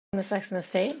The Sex and the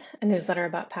State, a newsletter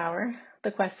about power,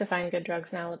 the quest to find good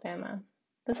drugs in Alabama.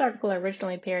 This article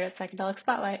originally appeared at Psychedelic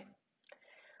Spotlight.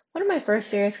 One of my first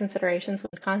serious considerations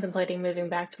when contemplating moving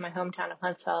back to my hometown of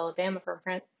Huntsville, Alabama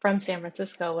from San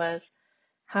Francisco was,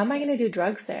 how am I going to do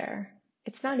drugs there?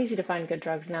 It's not easy to find good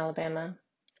drugs in Alabama.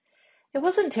 It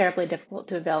wasn't terribly difficult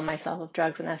to avail myself of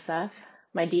drugs in SF.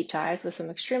 My deep ties with some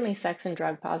extremely sex and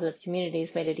drug positive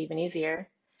communities made it even easier.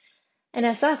 In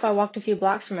SF, I walked a few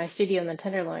blocks from my studio in the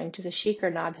Tenderloin to the chic or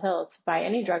Nob Hill to buy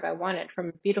any drug I wanted from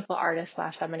a beautiful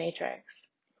artist/dominatrix.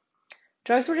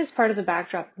 Drugs were just part of the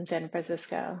backdrop in San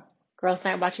Francisco. Girls'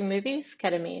 night watching movies,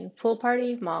 ketamine. Pool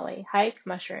party, Molly. Hike,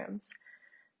 mushrooms.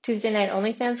 Tuesday night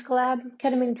OnlyFans collab,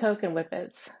 ketamine, coke, and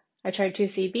whippets. I tried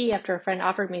 2CB after a friend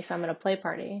offered me some at a play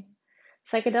party.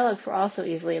 Psychedelics were also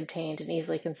easily obtained and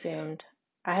easily consumed.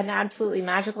 I had an absolutely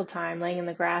magical time laying in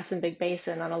the grass in Big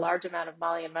Basin on a large amount of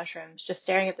Molly and mushrooms, just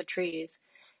staring at the trees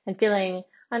and feeling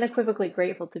unequivocally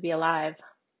grateful to be alive.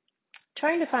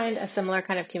 Trying to find a similar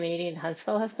kind of community in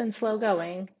Huntsville has been slow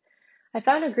going. I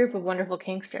found a group of wonderful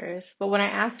kinksters, but when I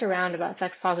asked around about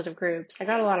sex-positive groups, I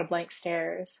got a lot of blank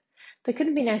stares. They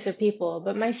couldn't be nicer people,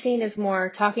 but my scene is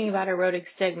more talking about erotic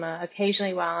stigma,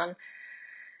 occasionally while on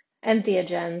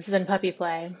entheogens, than puppy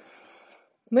play.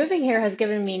 Moving here has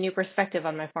given me new perspective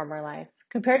on my former life.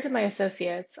 Compared to my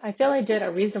associates, I feel I did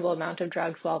a reasonable amount of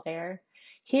drugs while there.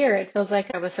 Here, it feels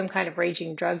like I was some kind of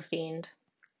raging drug fiend.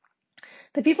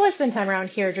 The people I spend time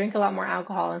around here drink a lot more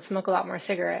alcohol and smoke a lot more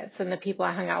cigarettes than the people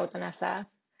I hung out with in SF.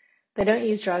 They don't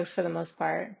use drugs for the most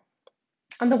part.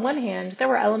 On the one hand, there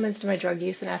were elements to my drug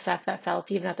use in SF that felt,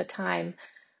 even at the time,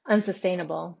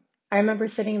 unsustainable. I remember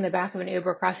sitting in the back of an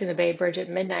Uber crossing the Bay Bridge at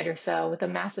midnight or so with a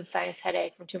massive sinus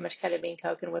headache from too much ketamine,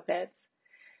 coke, and whippets.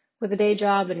 With a day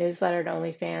job, a newsletter to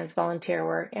OnlyFans, volunteer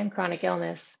work, and chronic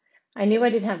illness, I knew I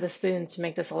didn't have the spoons to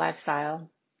make this a lifestyle.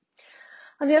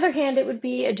 On the other hand, it would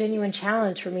be a genuine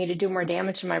challenge for me to do more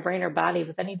damage to my brain or body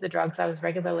with any of the drugs I was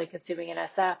regularly consuming in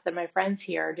SF than my friends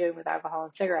here are doing with alcohol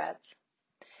and cigarettes.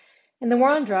 In the war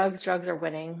on drugs, drugs are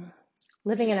winning.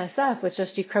 Living in SF, which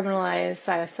just decriminalized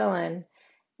psilocybin,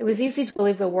 it was easy to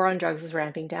believe the war on drugs is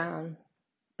ramping down.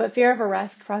 But fear of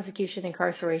arrest, prosecution,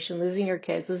 incarceration, losing your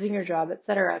kids, losing your job,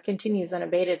 etc., continues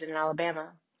unabated in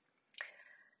Alabama.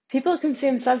 People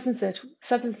consume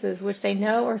substances which they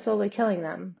know are slowly killing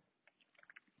them.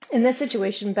 In this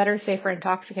situation, better, safer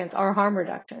intoxicants are harm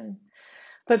reduction.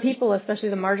 But people, especially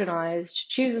the marginalized,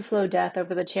 choose a slow death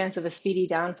over the chance of a speedy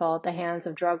downfall at the hands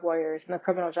of drug warriors in the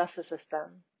criminal justice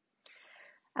system.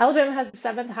 Alabama has the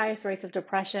 7th highest rates of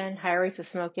depression, higher rates of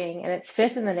smoking, and it's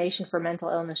 5th in the nation for mental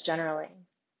illness generally.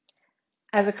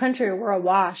 As a country, we're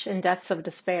awash in deaths of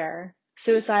despair.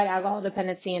 Suicide, alcohol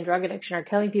dependency, and drug addiction are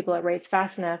killing people at rates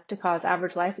fast enough to cause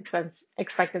average life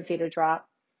expectancy to drop.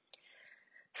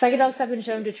 Psychedelics have been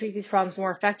shown to treat these problems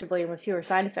more effectively and with fewer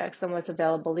side effects than what's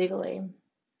available legally.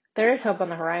 There is hope on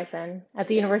the horizon. At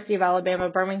the University of Alabama,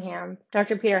 Birmingham,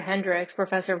 Dr. Peter Hendricks,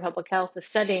 professor of public health, is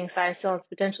studying psilocybin's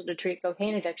potential to treat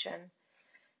cocaine addiction.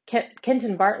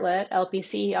 Kenton Bartlett,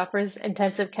 LPC, offers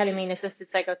intensive ketamine-assisted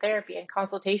psychotherapy and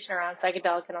consultation around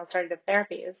psychedelic and alternative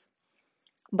therapies.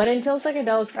 But until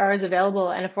psychedelics are as available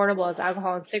and affordable as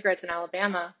alcohol and cigarettes in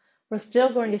Alabama, we're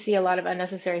still going to see a lot of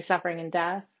unnecessary suffering and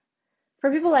death. For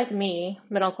people like me,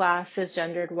 middle class,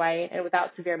 cisgendered, white, and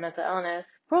without severe mental illness,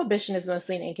 prohibition is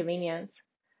mostly an inconvenience.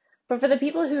 But for the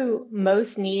people who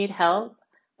most need help,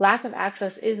 lack of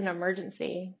access is an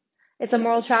emergency. It's a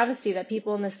moral travesty that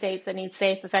people in the states that need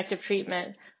safe, effective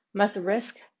treatment must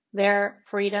risk their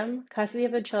freedom, custody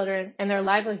of their children, and their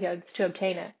livelihoods to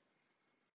obtain it.